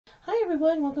Hi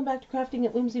everyone, welcome back to Crafting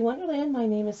at Whimsy Wonderland. My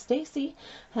name is Stacy.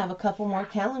 I have a couple more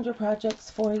calendar projects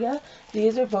for you.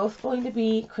 These are both going to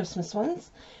be Christmas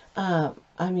ones.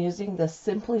 I'm using the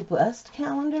Simply Blessed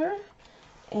calendar,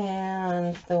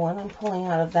 and the one I'm pulling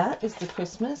out of that is the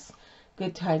Christmas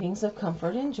Good Tidings of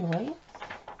Comfort and Joy.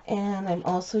 And I'm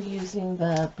also using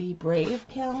the Be Brave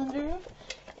calendar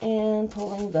and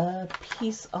pulling the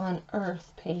Peace on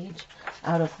Earth page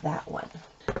out of that one.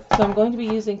 So I'm going to be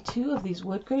using two of these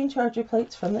wood grain charger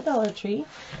plates from the Dollar Tree.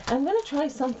 I'm going to try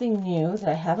something new that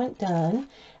I haven't done,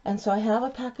 and so I have a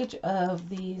package of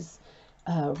these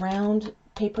round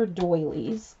paper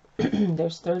doilies.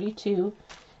 There's 32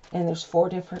 and there's 4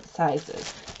 different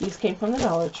sizes. These came from the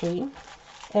Dollar Tree.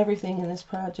 Everything in this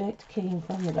project came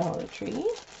from the Dollar Tree.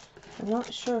 I'm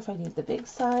not sure if I need the big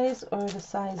size or the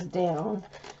size down,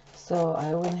 so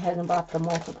I went ahead and bought the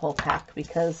multiple pack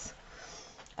because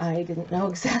I didn't know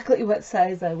exactly what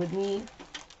size I would need.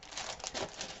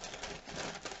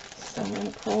 So I'm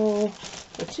going to pull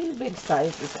the 2 big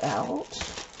sizes out.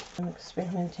 I'm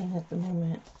experimenting at the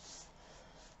moment.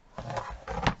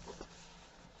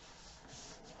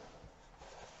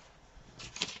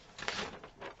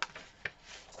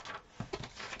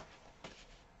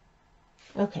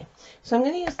 Okay, so I'm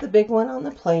going to use the big one on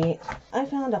the plate. I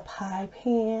found a pie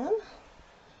pan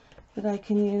that I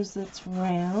can use that's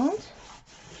round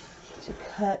to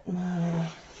cut my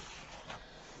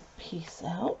piece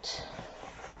out.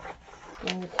 I'm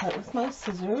going to cut with my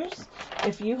scissors.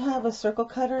 If you have a circle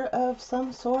cutter of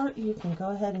some sort, you can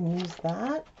go ahead and use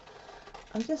that.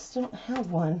 I just don't have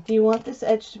one. You want this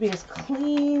edge to be as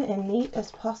clean and neat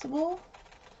as possible,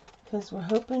 because we're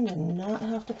hoping to not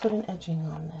have to put an edging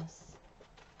on this.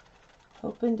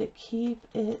 Hoping to keep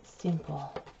it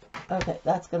simple. Okay,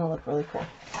 that's going to look really cool.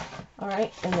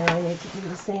 Alright, and then I need to do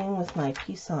the same with my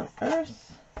Peace on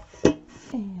Earth.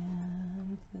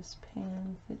 And this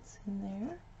pan fits in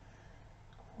there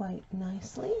quite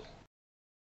nicely.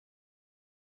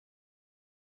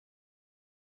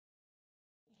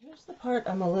 Here's the part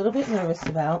I'm a little bit nervous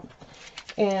about.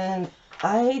 And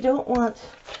I don't want...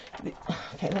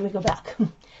 Okay, let me go back.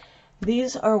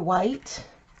 These are white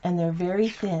and they're very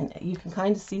thin. You can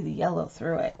kind of see the yellow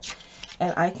through it.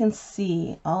 And I can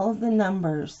see all of the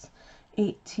numbers,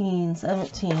 18,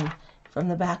 17, from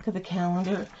the back of the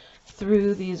calendar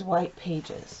through these white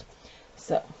pages.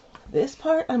 So this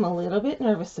part I'm a little bit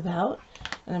nervous about,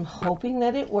 and I'm hoping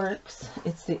that it works.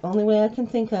 It's the only way I can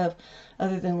think of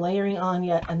other than layering on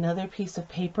yet another piece of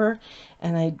paper,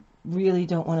 and I really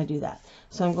don't want to do that.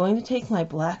 So I'm going to take my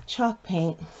black chalk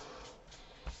paint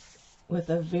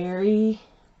with a very,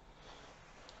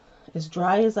 as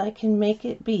dry as I can make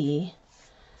it be,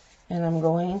 and I'm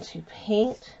going to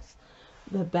paint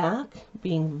the back,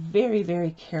 being very,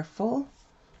 very careful.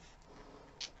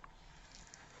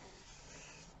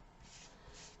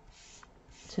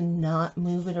 To not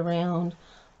move it around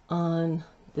on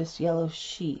this yellow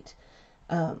sheet.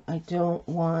 I don't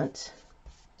want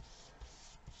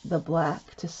the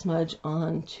black to smudge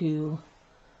onto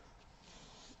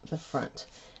the front.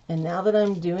 And now that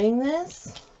I'm doing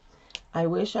this, I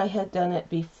wish I had done it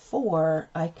before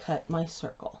I cut my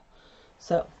circle.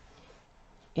 So,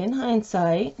 in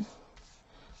hindsight,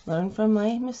 learn from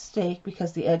my mistake,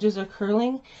 because the edges are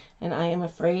curling and I am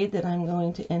afraid that I'm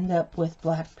going to end up with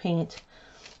black paint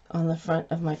on the front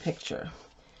of my picture.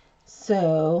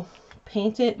 So,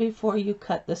 paint it before you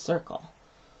cut the circle.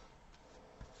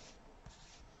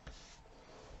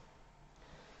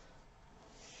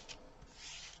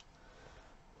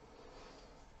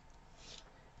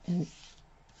 And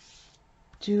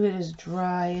do it as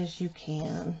dry as you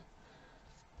can.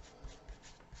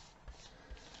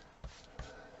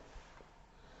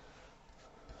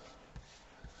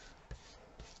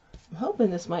 I'm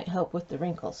hoping this might help with the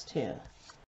wrinkles too.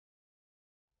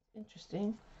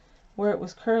 Interesting. Where it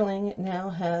was curling, it now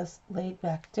has laid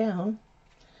back down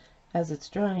as it's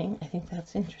drying. I think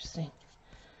that's interesting.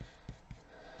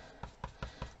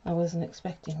 I wasn't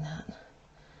expecting that.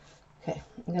 Okay,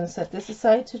 I'm going to set this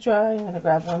aside to dry. I'm going to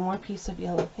grab one more piece of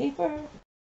yellow paper.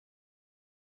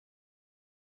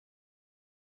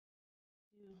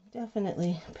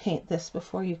 Definitely paint this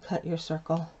before you cut your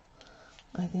circle.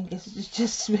 I think it's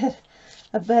just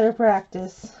a better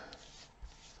practice.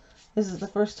 This is the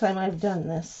first time I've done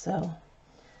this, so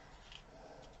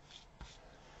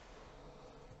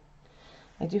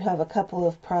I do have a couple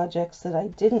of projects that I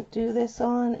didn't do this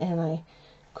on, and I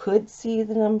could see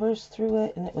the numbers through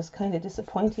it, and it was kind of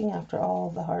disappointing after all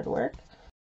the hard work.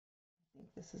 I think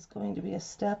this is going to be a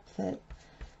step that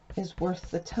is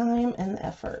worth the time and the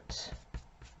effort.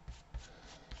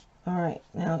 Alright,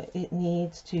 now it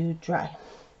needs to dry.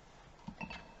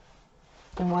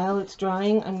 And while it's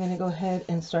drying, I'm going to go ahead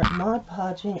and start Mod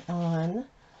Podging on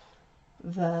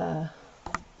the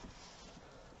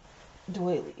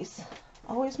doilies.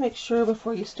 Always make sure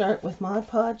before you start with Mod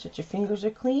Podge that your fingers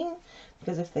are clean,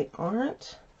 because if they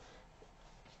aren't,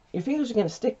 your fingers are going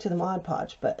to stick to the Mod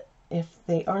Podge, but if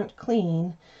they aren't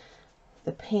clean,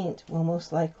 the paint will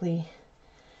most likely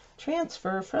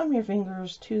transfer from your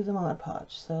fingers to the Mod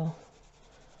Podge. So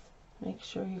make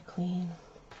sure you're clean.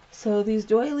 So these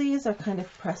doilies are kind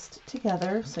of pressed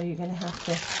together, so you're going to have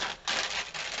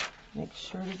to make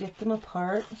sure to get them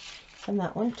apart. And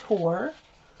that one tore,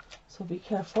 so be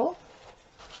careful.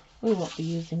 We won't be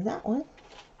using that one.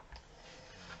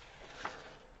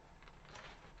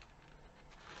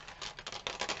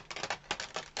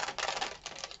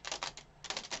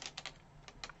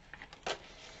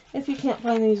 If you can't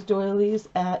find these doilies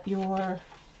at your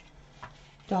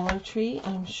Dollar Tree,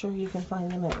 I'm sure you can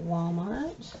find them at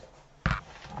Walmart.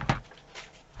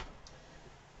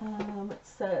 It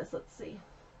says, let's see,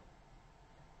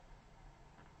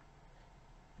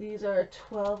 these are a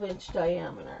 12-inch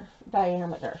diameter,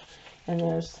 and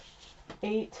there's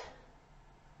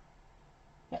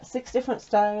 6 different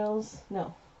styles,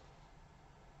 no,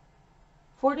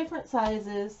 4 different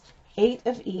sizes, 8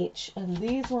 of each, and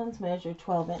these ones measure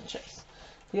 12 inches.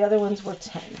 The other ones were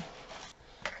 10.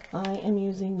 I am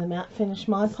using the Matte Finish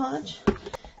Mod Podge.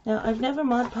 Now, I've never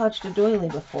Mod Podged a doily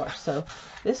before, so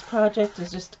this project is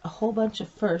just a whole bunch of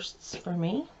firsts for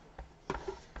me.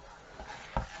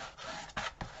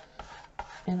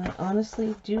 And I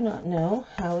honestly do not know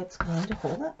how it's going to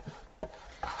hold up.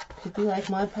 Could be like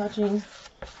Mod Podging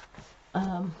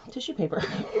tissue paper.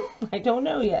 I don't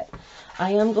know yet.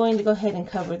 I am going to go ahead and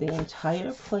cover the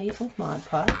entire plate with Mod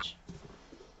Podge.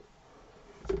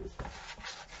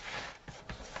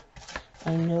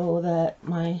 I know that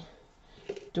my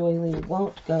doily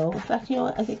won't go. In fact, you know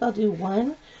what? I think I'll do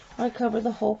one where I cover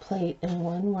the whole plate and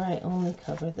one where I only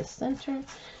cover the center,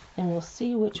 and we'll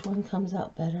see which one comes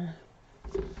out better.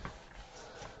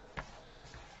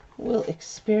 We'll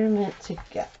experiment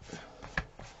together.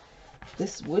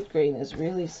 This wood grain is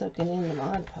really soaking in the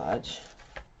Mod Podge.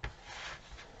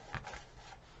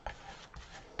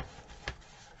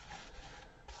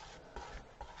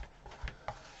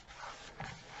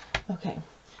 Okay,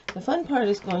 the fun part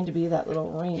is going to be that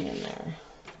little ring in there.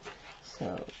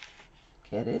 So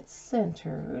get it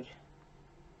centered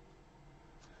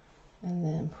and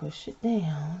then push it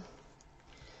down.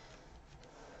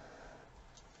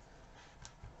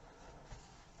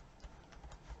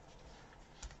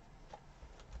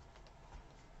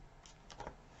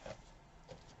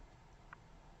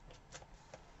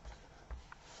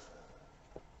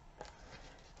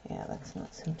 Yeah, that's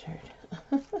not centered.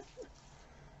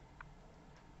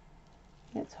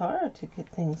 It's hard to get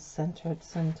things centered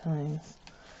sometimes.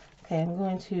 Okay, I'm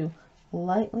going to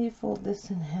lightly fold this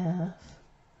in half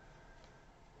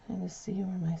and to see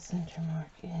where my center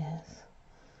mark is.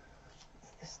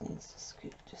 This needs to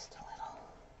scoot just a little.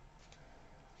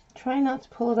 Try not to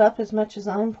pull it up as much as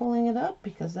I'm pulling it up,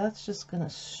 because that's just going to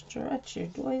stretch your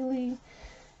doily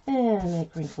and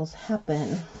make wrinkles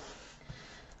happen.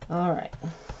 Alright.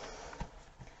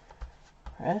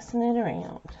 Pressing it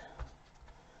around.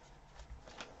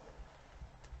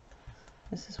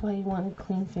 This is why you want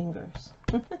clean fingers.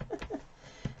 Go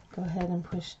ahead and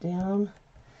push down.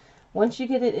 Once you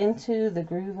get it into the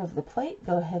groove of the plate,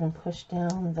 go ahead and push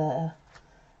down the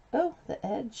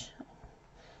edge.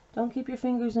 Don't keep your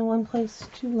fingers in one place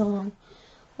too long.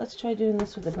 Let's try doing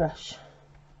this with a brush.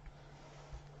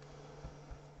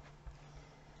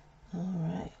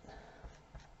 Alright.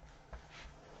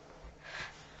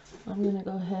 I'm going to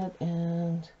go ahead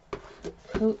and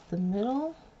coat the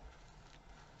middle,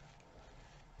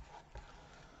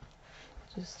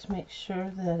 just to make sure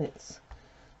that it's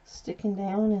sticking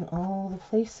down in all the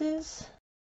places.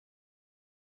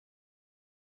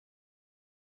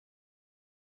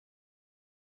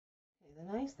 Okay,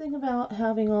 the nice thing about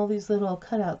having all these little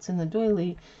cutouts in the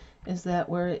doily is that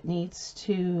where it needs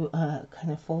to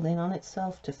kind of fold in on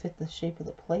itself to fit the shape of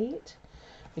the plate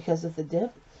because of the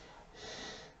dip,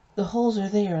 the holes are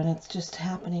there and it's just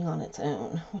happening on its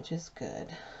own, which is good.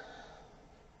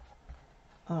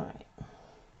 Alright.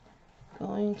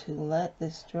 Going to let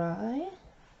this dry.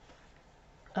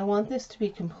 I want this to be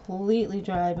completely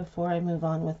dry before I move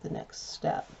on with the next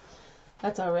step.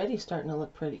 That's already starting to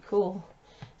look pretty cool.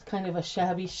 It's kind of a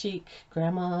shabby chic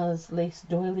grandma's lace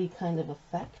doily kind of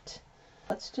effect.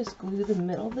 Let's just glue the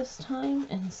middle this time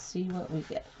and see what we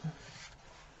get.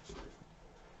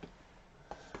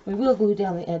 We will glue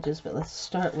down the edges, but let's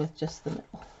start with just the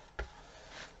middle.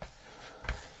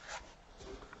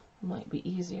 Might be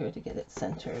easier to get it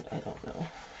centered, I don't know.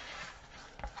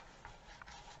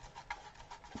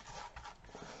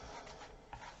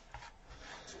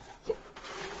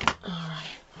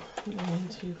 Alright, I'm going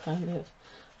to kind of,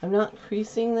 I'm not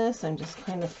creasing this, I'm just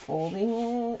kind of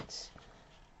folding it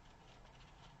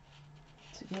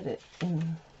to get it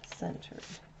in centered.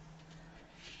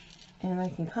 And I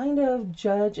can kind of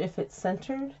judge if it's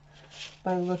centered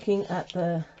by looking at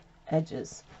the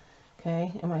edges.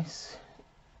 Okay,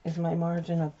 is my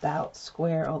margin about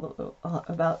square,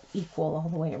 about equal all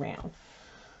the way around?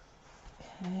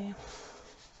 Okay.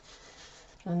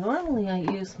 Now normally I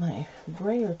use my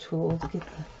brayer tool to get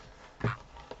the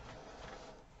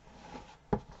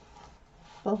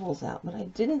bubbles out, but I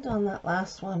didn't on that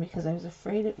last one because I was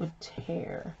afraid it would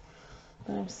tear.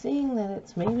 But I'm seeing that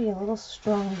it's maybe a little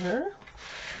stronger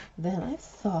than I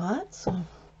thought, so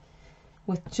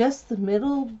with just the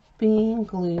middle being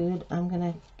glued, I'm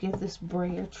going to give this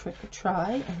brayer trick a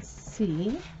try and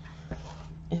see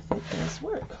if it does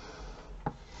work.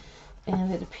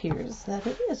 And it appears that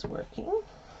it is working.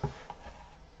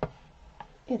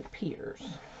 It appears.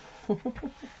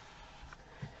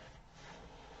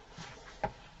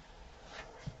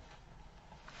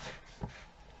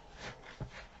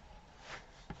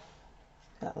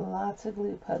 Got lots of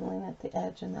glue puddling at the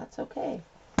edge, and that's okay.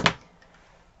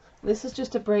 This is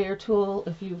just a brayer tool.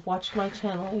 If you've watched my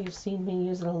channel, you've seen me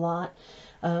use it a lot.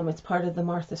 It's part of the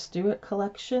Martha Stewart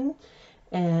collection,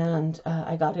 and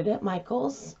I got it at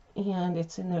Michael's, and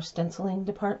it's in their stenciling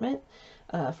department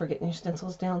for getting your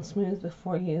stencils down smooth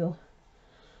before you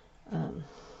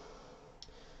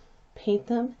paint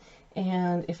them.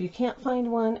 And if you can't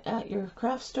find one at your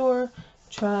craft store,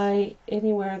 try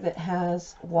anywhere that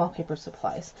has wallpaper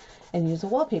supplies and use a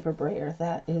wallpaper brayer.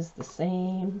 That is the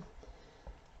same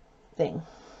thing.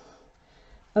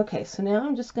 Okay, so now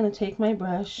I'm just going to take my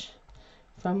brush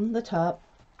from the top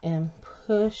and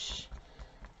push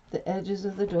the edges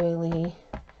of the doily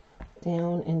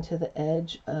down into the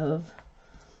edge of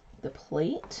the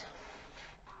plate.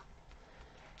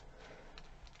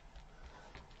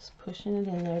 Just pushing it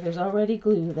in there. There's already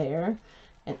glue there,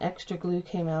 and extra glue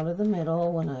came out of the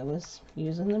middle when I was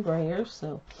using the brayer,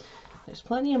 so there's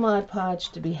plenty of Mod Podge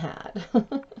to be had.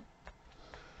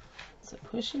 So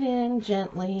push it in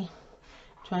gently.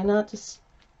 Try not to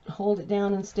hold it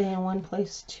down and stay in one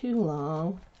place too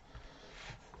long,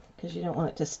 because you don't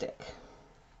want it to stick.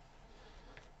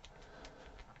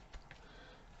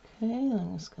 Okay,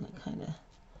 I'm just going to kind of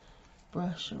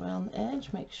brush around the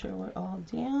edge, make sure we're all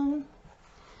down.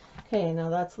 Okay, now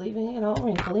that's leaving it all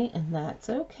wrinkly, and that's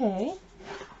okay.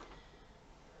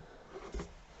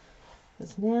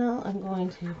 Because now I'm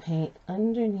going to paint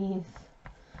underneath.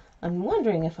 I'm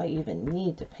wondering if I even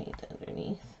need to paint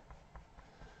underneath,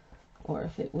 or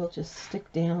if it will just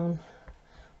stick down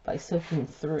by soaking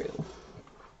through.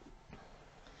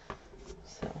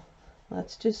 So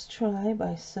let's just try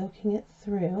by soaking it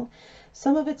through.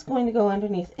 Some of it's going to go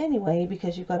underneath anyway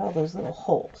because you've got all those little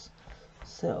holes.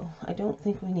 So I don't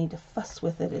think we need to fuss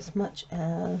with it as much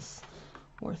as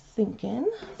we're thinking.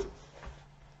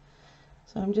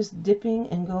 So I'm just dipping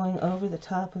and going over the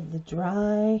top of the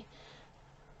dry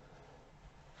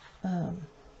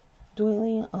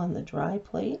doily on the dry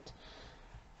plate,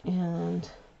 and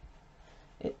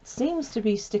it seems to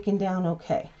be sticking down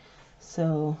okay.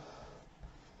 So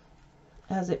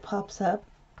as it pops up,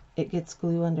 it gets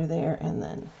glue under there, and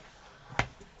then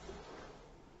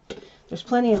there's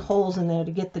plenty of holes in there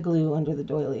to get the glue under the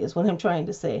doily, is what I'm trying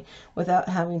to say, without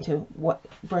having to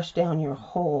brush down your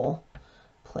whole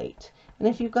plate. And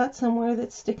if you've got somewhere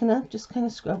that's sticking up, just kind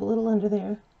of scrub a little under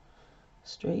there,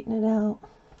 straighten it out.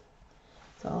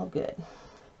 It's all good.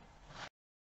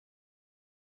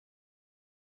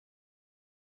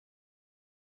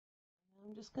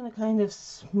 I'm just going to kind of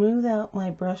smooth out my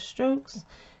brush strokes,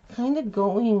 kind of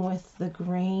going with the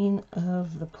grain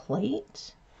of the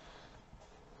plate.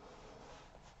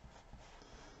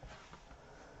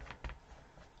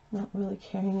 Not really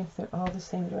caring if they're all the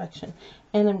same direction.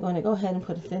 And I'm going to go ahead and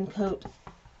put a thin coat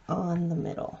on the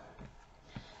middle.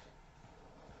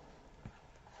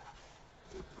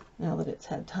 Now that it's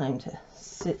had time to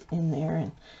sit in there,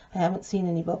 and I haven't seen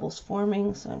any bubbles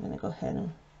forming, so I'm going to go ahead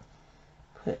and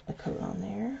put a coat on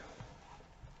there.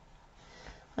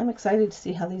 I'm excited to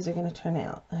see how these are going to turn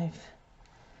out.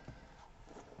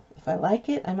 If I like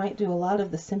it, I might do a lot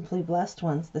of the Simply Blessed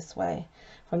ones this way,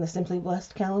 from the Simply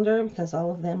Blessed calendar, because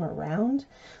all of them are round.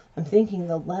 I'm thinking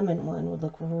the lemon one would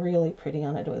look really pretty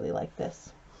on a doily like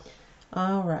this.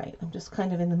 Alright, I'm just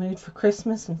kind of in the mood for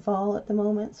Christmas and fall at the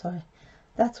moment, so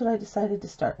that's what I decided to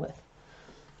start with.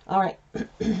 Alright,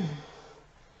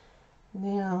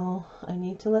 Now I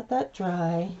need to let that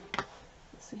dry.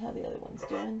 Let's see how the other one's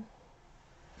doing.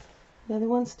 The other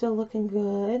one's still looking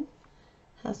good.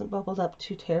 Hasn't bubbled up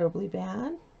too terribly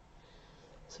bad.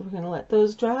 So we're going to let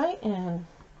those dry, and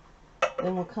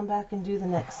then we'll come back and do the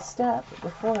next step.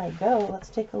 Before I go, let's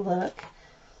take a look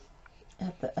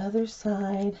at the other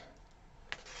side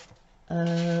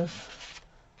of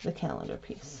the calendar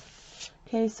piece.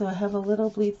 Okay, so I have a little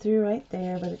bleed through right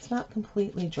there, but it's not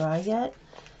completely dry yet.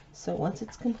 So once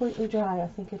it's completely dry, I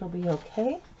think it'll be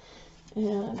okay.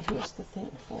 And here's the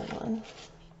thankful one.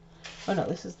 Oh no,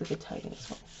 this is the good tidings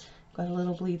one. Got a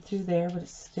little bleed through there, but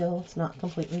it's not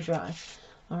completely dry.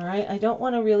 Alright, I don't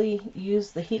want to really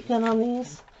use the heat gun on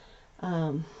these.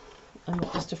 I'm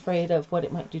just afraid of what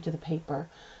it might do to the paper.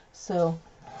 So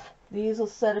these will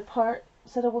set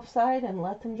aside and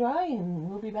let them dry, and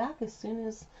we'll be back as soon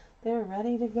as they're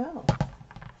ready to go.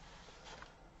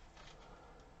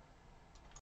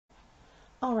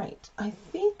 Alright, I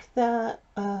think that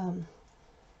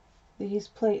these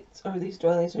plates or these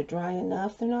doilies are dry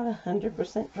enough. They're not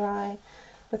 100% dry,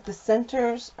 but the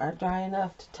centers are dry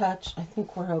enough to touch. I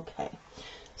think we're okay.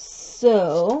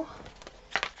 So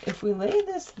if we lay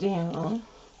this down,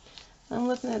 I'm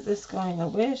looking at this going, I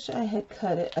wish I had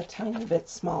cut it a tiny bit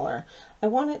smaller. I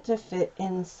want it to fit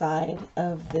inside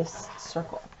of this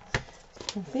circle.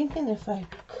 I'm thinking if I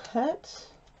cut,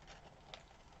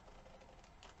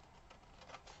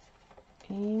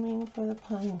 aiming for the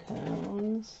pine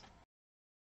cones.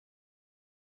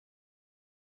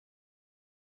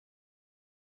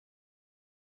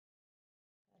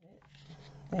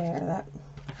 There,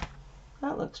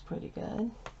 that looks pretty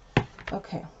good.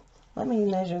 Okay, let me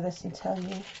measure this and tell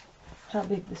you how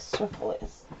big this circle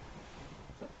is.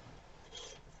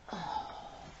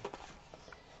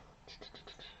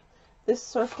 This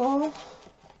circle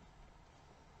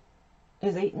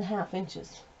is 8.5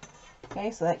 inches.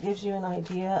 Okay, so that gives you an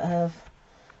idea of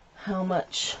how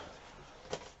much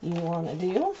you want to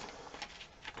do.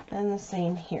 And the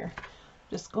same here.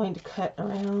 Just going to cut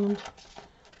around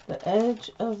the edge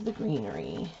of the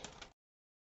greenery.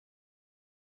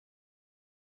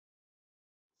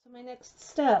 So my next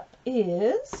step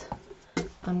is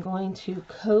I'm going to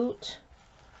coat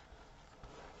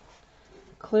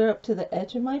clear up to the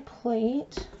edge of my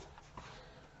plate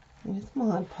with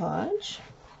Mod Podge.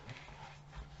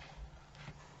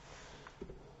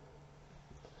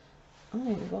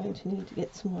 I'm going to need to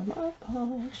get some more Mod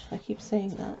Podge. I keep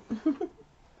saying that.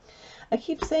 I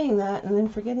keep saying that and then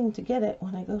forgetting to get it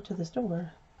when I go to the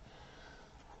store.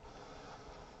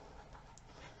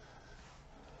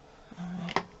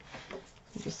 Alright,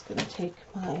 I'm just going to take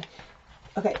my...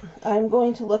 Okay, I'm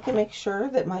going to look and make sure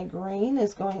that my grain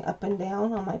is going up and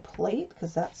down on my plate,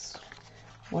 because that's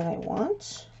what I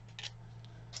want.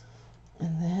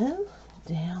 And then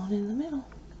down in the middle.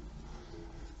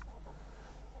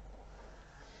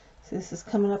 See, this is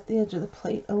coming up the edge of the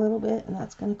plate a little bit, and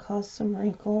that's going to cause some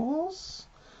wrinkles,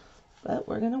 but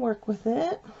we're going to work with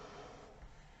it.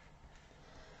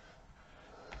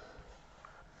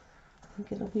 I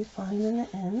think it'll be fine in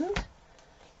the end.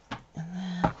 And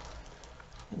then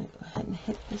I'm going to go ahead and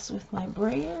hit this with my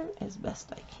brayer as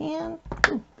best I can.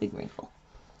 Ooh, big wrinkle.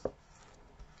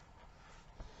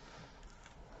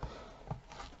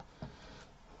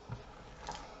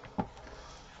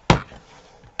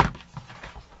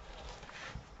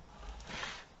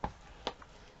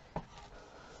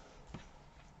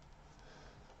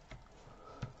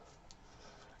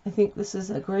 I think this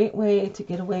is a great way to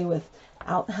get away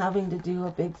without having to do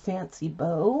a big fancy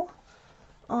bow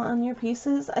on your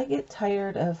pieces. I get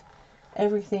tired of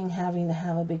everything having to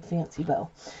have a big fancy bow.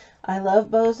 I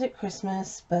love bows at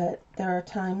Christmas, but there are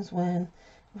times when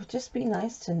it would just be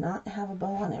nice to not have a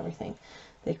bow on everything.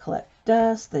 They collect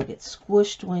dust, they get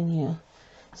squished when you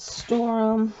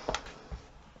store them.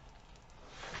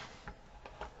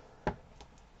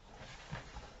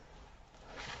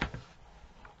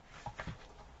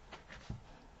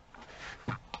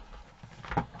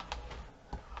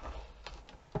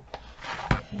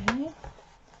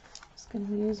 Going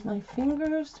to use my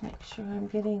fingers to make sure I'm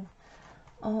getting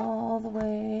all the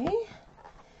way,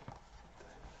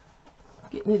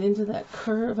 getting it into that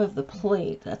curve of the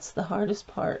plate. That's the hardest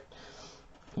part,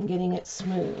 and getting it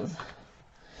smooth.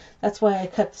 That's why I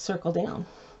cut the circle down.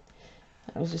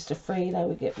 I was just afraid I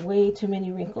would get way too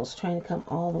many wrinkles trying to come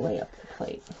all the way up the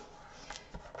plate.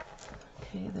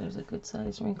 Okay, there's a good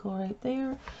sized wrinkle right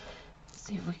there. Let's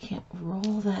see if we can't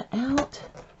roll that out.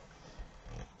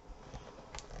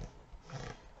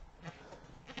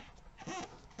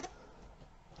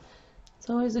 It's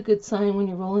always a good sign when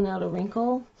you're rolling out a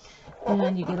wrinkle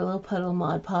and you get a little puddle of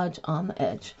Mod Podge on the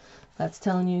edge. That's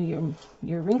telling you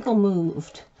your wrinkle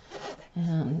moved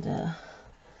and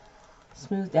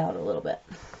smoothed out a little bit.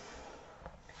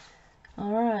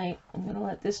 Alright, I'm going to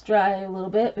let this dry a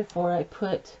little bit before I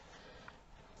put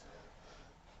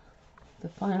the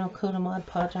final coat of Mod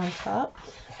Podge on top.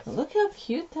 But look how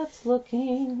cute that's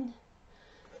looking.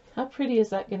 How pretty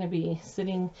is that going to be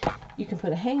sitting? You can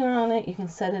put a hanger on it. You can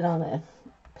set it on a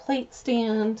plate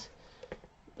stand.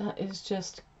 That is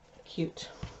just cute.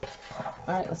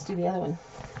 Alright, let's do the other one.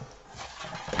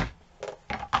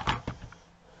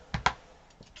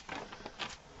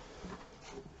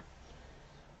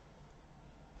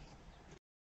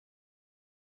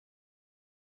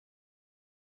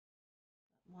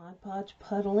 Mod Podge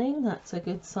puddling, that's a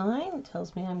good sign. It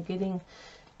tells me I'm getting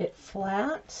it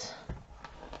flat.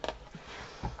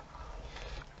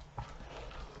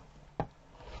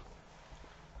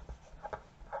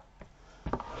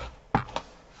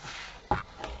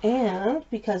 And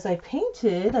because I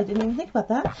painted, I didn't even think about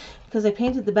that, because I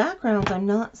painted the backgrounds, I am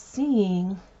not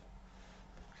seeing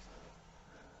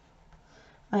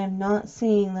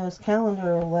those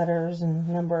calendar letters and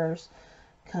numbers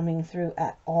coming through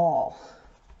at all.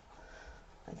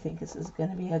 I think this is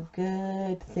going to be a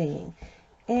good thing.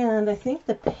 And I think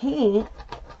the paint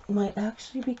might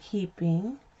actually be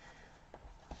keeping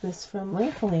this from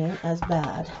wrinkling as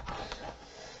bad.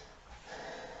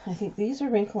 I think these are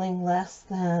wrinkling less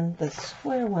than the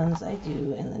square ones I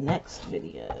do in the next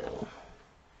video.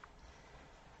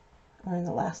 Or in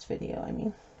the last video, I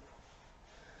mean.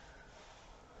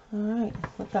 Alright,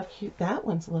 look how cute that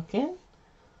one's looking.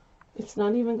 It's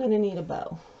not even going to need a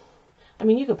bow. I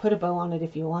mean, you could put a bow on it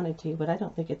if you wanted to, but I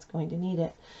don't think it's going to need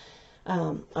it.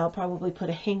 I'll probably put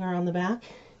a hanger on the back.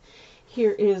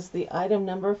 Here is the item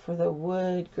number for the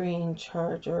wood grain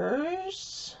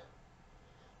chargers,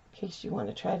 in case you want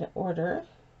to try to order.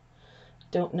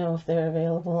 Don't know if they're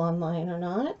available online or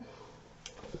not.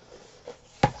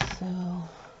 So,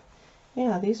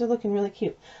 yeah, these are looking really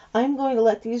cute. I'm going to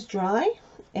let these dry,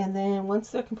 and then once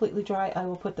they're completely dry, I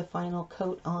will put the final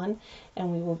coat on,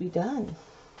 and we will be done.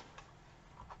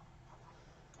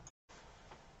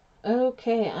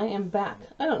 Okay, I am back.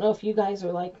 I don't know if you guys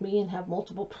are like me and have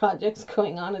multiple projects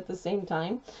going on at the same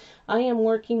time. I am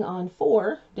working on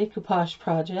 4 decoupage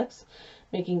projects,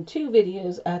 making 2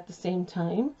 videos at the same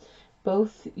time,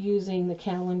 both using the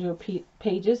calendar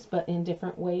pages but in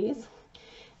different ways.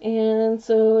 And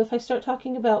so if I start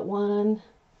talking about one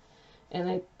and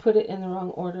I put it in the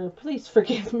wrong order, please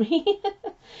forgive me.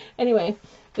 Anyway,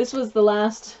 this was the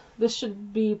last. This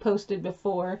should be posted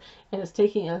before, and it's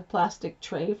taking a plastic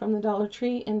tray from the Dollar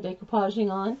Tree and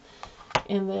decoupaging on.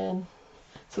 And then,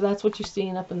 so that's what you're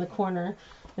seeing up in the corner.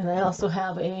 And I also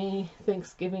have a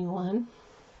Thanksgiving one.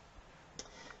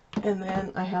 And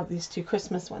then I have these 2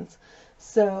 Christmas ones.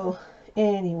 So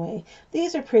anyway,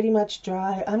 these are pretty much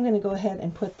dry. I'm going to go ahead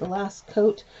and put the last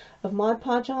coat of Mod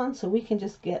Podge on so we can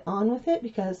just get on with it,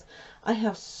 because I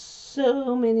have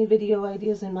so many video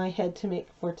ideas in my head to make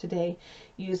for today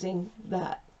using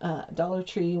that Dollar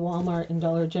Tree, Walmart, and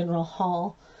Dollar General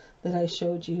haul that I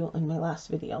showed you in my last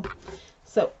video.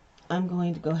 So I'm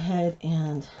going to go ahead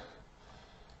and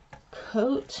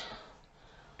coat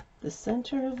the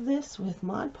center of this with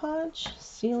Mod Podge,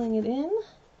 sealing it in.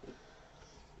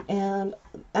 And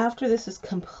after this is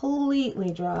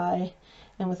completely dry,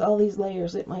 and with all these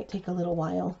layers, it might take a little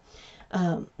while.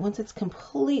 Once it's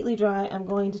completely dry, I'm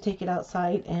going to take it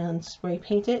outside and spray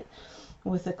paint it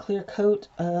with a clear coat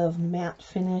of matte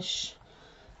finish.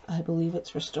 I believe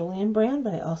it's Rust-Oleum brand,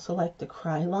 but I also like the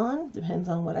Krylon. Depends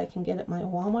on what I can get at my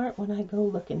Walmart when I go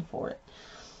looking for it.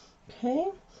 Okay,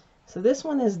 so this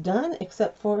one is done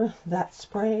except for that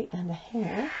spray and a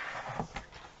hanger.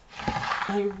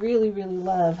 I really, really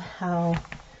love how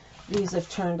these have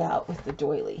turned out with the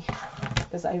doily,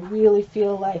 because I really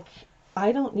feel like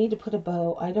I don't need to put a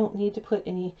bow. I don't need to put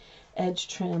any edge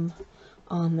trim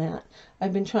on that.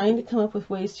 I've been trying to come up with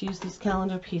ways to use these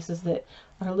calendar pieces that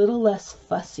are a little less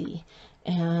fussy.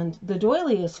 And the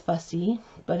doily is fussy,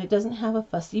 but it doesn't have a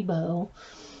fussy bow.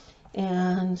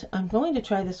 And I'm going to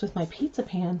try this with my pizza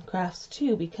pan crafts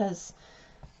too, because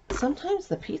sometimes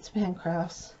the pizza pan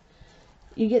crafts,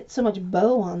 you get so much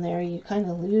bow on there, you kind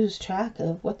of lose track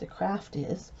of what the craft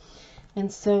is.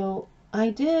 And so I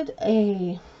did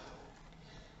a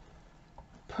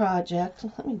project.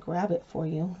 Let me grab it for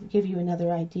you, give you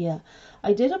another idea.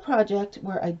 I did a project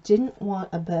where I didn't want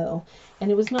a bow,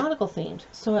 and it was nautical themed,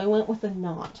 so I went with a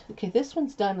knot. Okay, this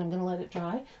one's done. I'm going to let it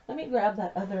dry. Let me grab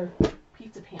that other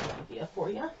pizza pan idea for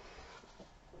you.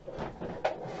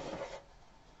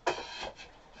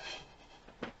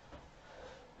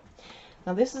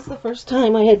 Now this is the first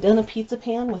time I had done a pizza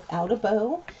pan without a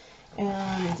bow,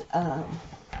 and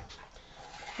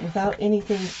without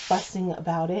anything fussing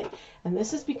about it. And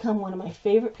this has become one of my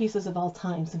favorite pieces of all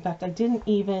times. In fact, I didn't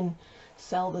even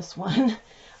sell this one.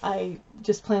 I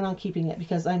just plan on keeping it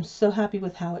because I'm so happy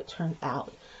with how it turned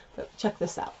out. But check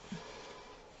this out.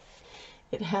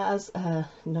 It has a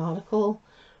nautical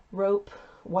rope,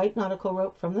 white nautical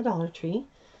rope from the Dollar Tree.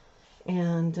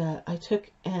 And I took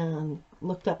and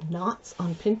looked up knots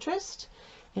on Pinterest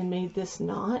and made this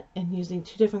knot, and using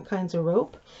 2 different kinds of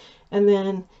rope. And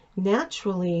then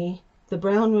naturally the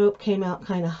brown rope came out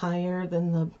kind of higher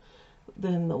than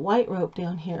the white rope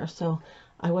down here, so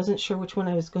I wasn't sure which one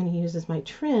I was going to use as my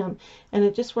trim, and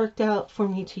it just worked out for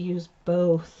me to use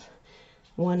both,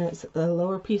 one as a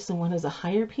lower piece and one as a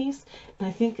higher piece. And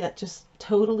I think that just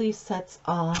totally sets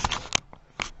off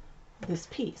this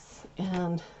piece,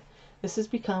 and this has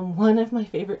become one of my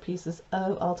favorite pieces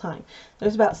of all time.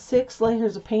 There's about 6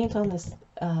 layers of paint on this.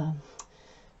 I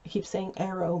keep saying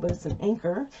arrow, but it's an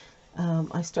anchor.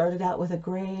 I started out with a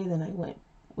gray, then I went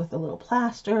with a little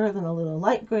plaster, then a little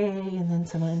light gray, and then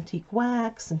some antique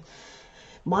wax, and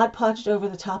Mod Podged over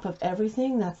the top of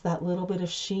everything. That's that little bit of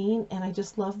sheen, and I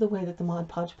just love the way that the Mod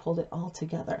Podge pulled it all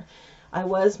together. I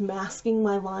was masking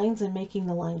my lines and making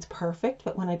the lines perfect,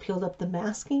 but when I peeled up the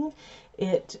masking,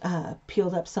 it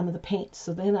peeled up some of the paint.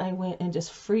 So then I went and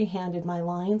just free-handed my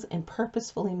lines and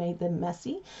purposefully made them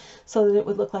messy so that it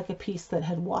would look like a piece that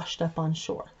had washed up on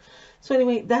shore. So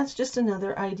anyway, that's just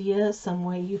another idea, some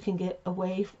way you can get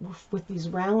away with these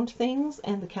round things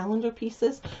and the calendar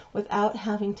pieces without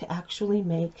having to actually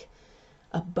make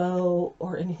a bow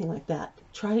or anything like that.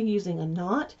 Try using a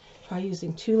knot, try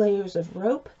using 2 layers of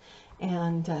rope,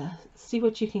 and see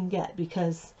what you can get,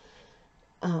 because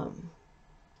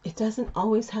it doesn't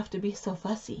always have to be so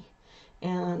fussy.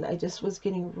 And I just was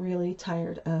getting really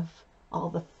tired of all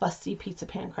the fussy pizza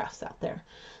pan crafts out there.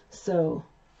 So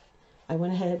I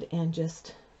went ahead and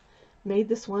just made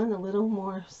this one a little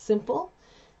more simple.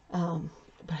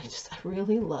 But I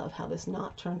really love how this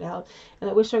knot turned out. And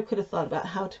I wish I could have thought about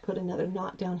how to put another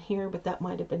knot down here, but that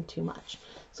might have been too much.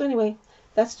 So anyway,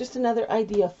 that's just another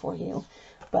idea for you.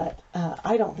 But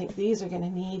I don't think these are going to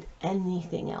need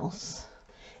anything else.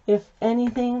 If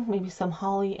anything, maybe some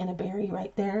holly and a berry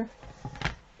right there.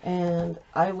 And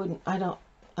I'm not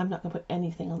going to put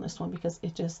anything on this one because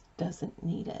it just doesn't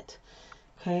need it.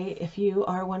 Okay, if you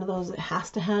are one of those that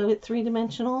has to have it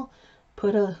 3-dimensional,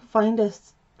 find a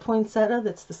poinsettia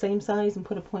that's the same size and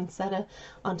put a poinsettia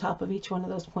on top of each one of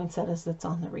those poinsettias that's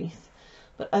on the wreath.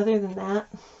 But other than that,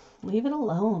 leave it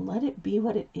alone. Let it be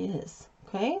what it is.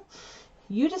 Okay?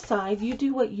 You decide, you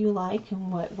do what you like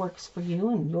and what works for you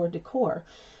and your decor.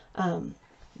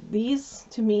 These,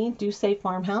 to me, do say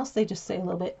farmhouse. They just say a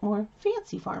little bit more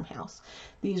fancy farmhouse.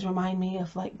 These remind me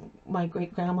of like my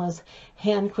great-grandma's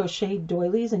hand-crocheted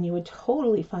doilies, and you would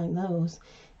totally find those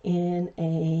in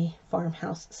a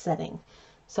farmhouse setting.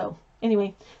 So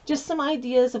anyway, just some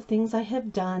ideas of things I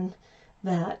have done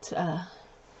that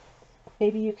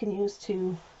maybe you can use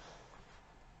to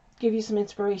give you some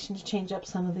inspiration to change up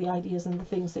some of the ideas and the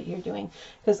things that you're doing.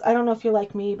 Because I don't know if you're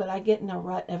like me, but I get in a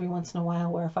rut every once in a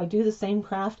while where if I do the same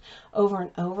craft over and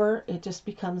over, it just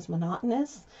becomes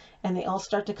monotonous and they all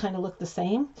start to kind of look the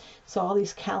same. So all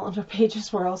these calendar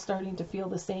pages were all starting to feel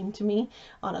the same to me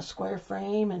on a square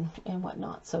frame and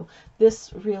whatnot. So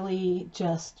this really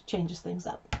just changes things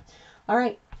up. All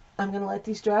right, I'm going to let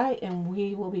these dry and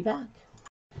we will be back.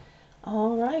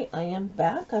 All right, I am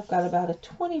back. I've got about a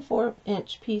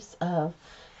 24-inch piece of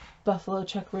buffalo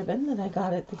check ribbon that I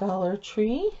got at the Dollar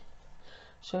Tree.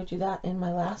 Showed you that in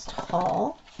my last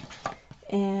haul.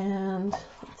 And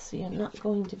let's see, I'm not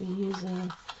going to be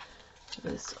using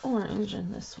this orange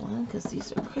in this one because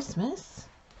these are Christmas.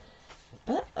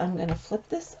 But I'm going to flip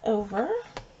this over,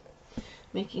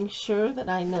 making sure that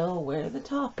I know where the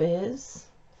top is.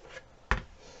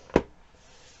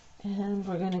 And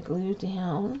we're going to glue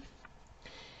down.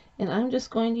 And I'm just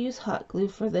going to use hot glue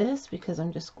for this because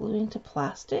I'm just gluing to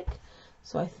plastic.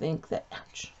 So I think that,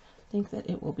 ouch, I think that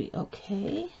it will be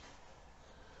okay.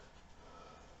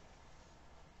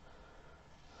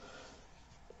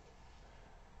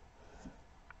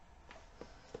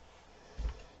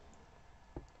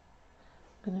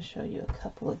 I'm going to show you a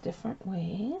couple of different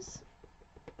ways.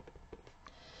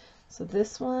 So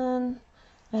this one,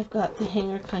 I've got the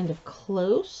hanger kind of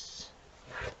close.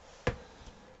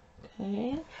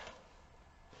 Okay.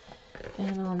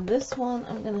 And on this one,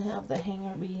 I'm going to have the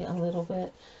hanger be a little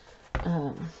bit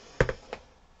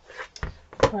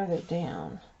farther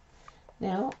down.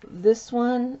 Now, this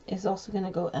one is also going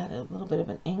to go at a little bit of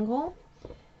an angle.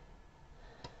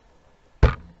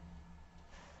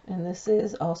 And this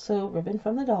is also ribbon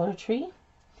from the Dollar Tree.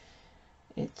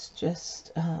 It's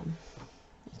just,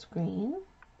 it's green.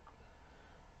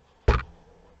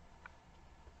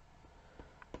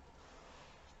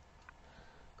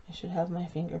 I should have my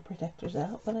finger protectors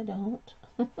out, but I don't.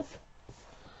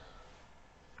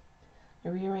 I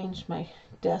rearranged my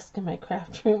desk in my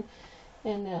craft room,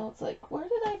 and now it's like, where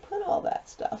did I put all that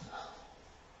stuff?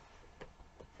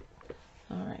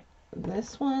 Alright,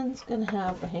 this one's going to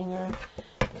have the hanger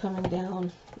coming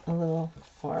down a little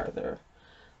farther,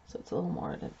 so it's a little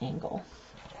more at an angle.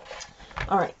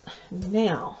 Alright,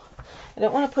 now, I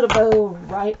don't want to put a bow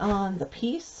right on the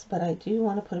piece, but I do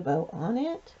want to put a bow on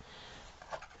it.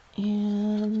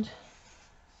 And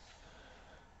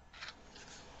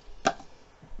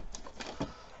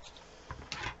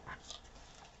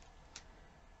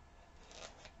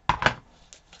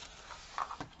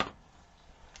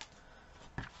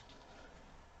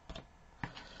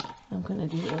I'm going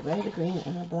to do a red, a green,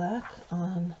 and a black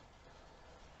on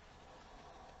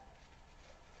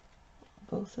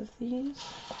both of these.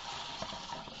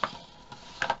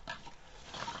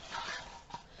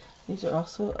 These are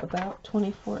also about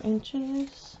 24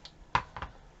 inches.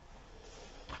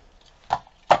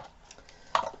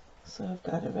 So I've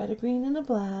got a red, a green, and a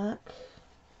black.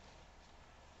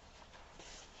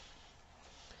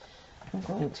 I'm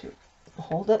going to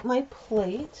hold up my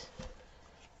plate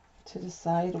to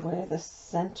decide where the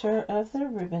center of the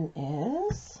ribbon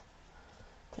is.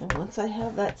 And once I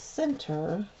have that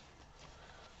center,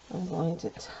 I'm going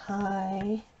to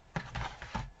tie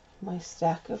my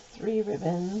stack of 3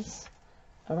 ribbons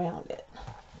around it.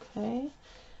 Okay?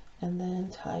 And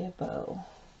then tie a bow.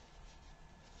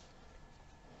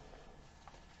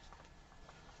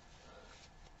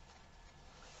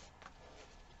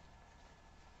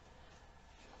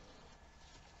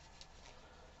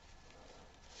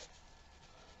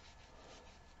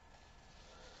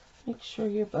 Make sure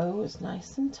your bow is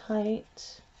nice and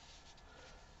tight,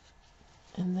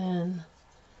 and then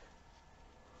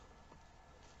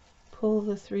pull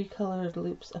the 3 colored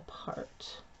loops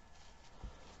apart.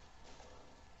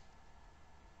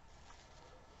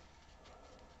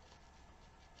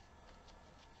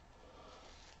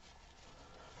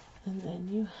 And then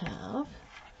you have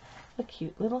a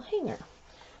cute little hanger.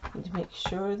 You need to make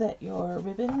sure that your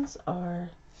ribbons are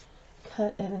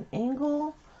cut at an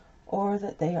angle or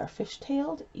that they are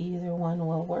fishtailed. Either one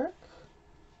will work,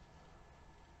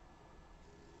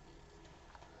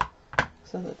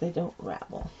 so that they don't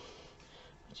ravel.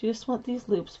 But you just want these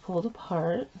loops pulled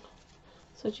apart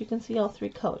so that you can see all 3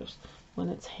 colors when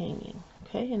it's hanging.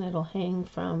 Okay, and it'll hang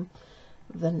from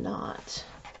the knot.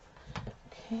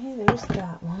 Okay, there's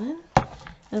that one.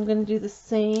 I'm going to do the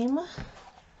same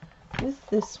with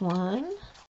this one.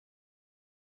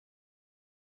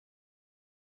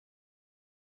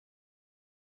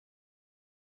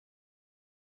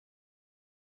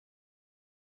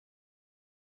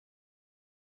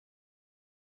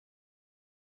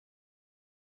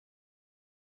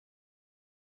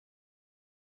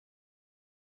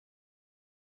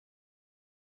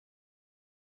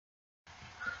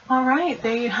 Alright,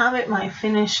 there you have it, my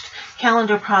finished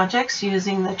calendar projects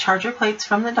using the charger plates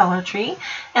from the Dollar Tree,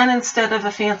 and instead of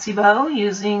a fancy bow,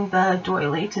 using the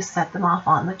doily to set them off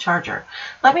on the charger.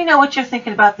 Let me know what you're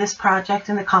thinking about this project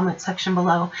in the comment section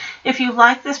below. If you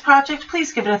like this project,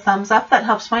 please give it a thumbs up. That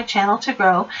helps my channel to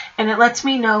grow, and it lets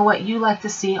me know what you like to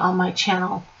see on my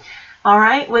channel.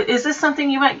 Alright, is this something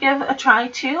you might give a try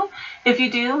too? If you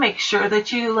do, make sure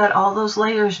that you let all those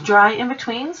layers dry in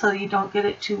between so you don't get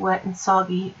it too wet and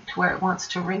soggy to where it wants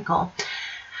to wrinkle.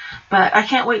 But I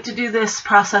can't wait to do this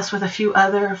process with a few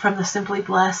other from the Simply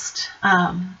Blessed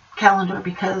calendar,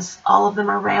 because all of them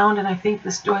are round, and I think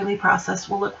this doily process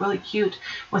will look really cute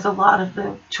with a lot of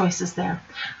the choices there.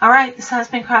 Alright, this has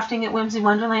been Crafting at Whimsy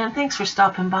Wonderland. Thanks for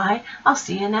stopping by. I'll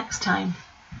see you next time.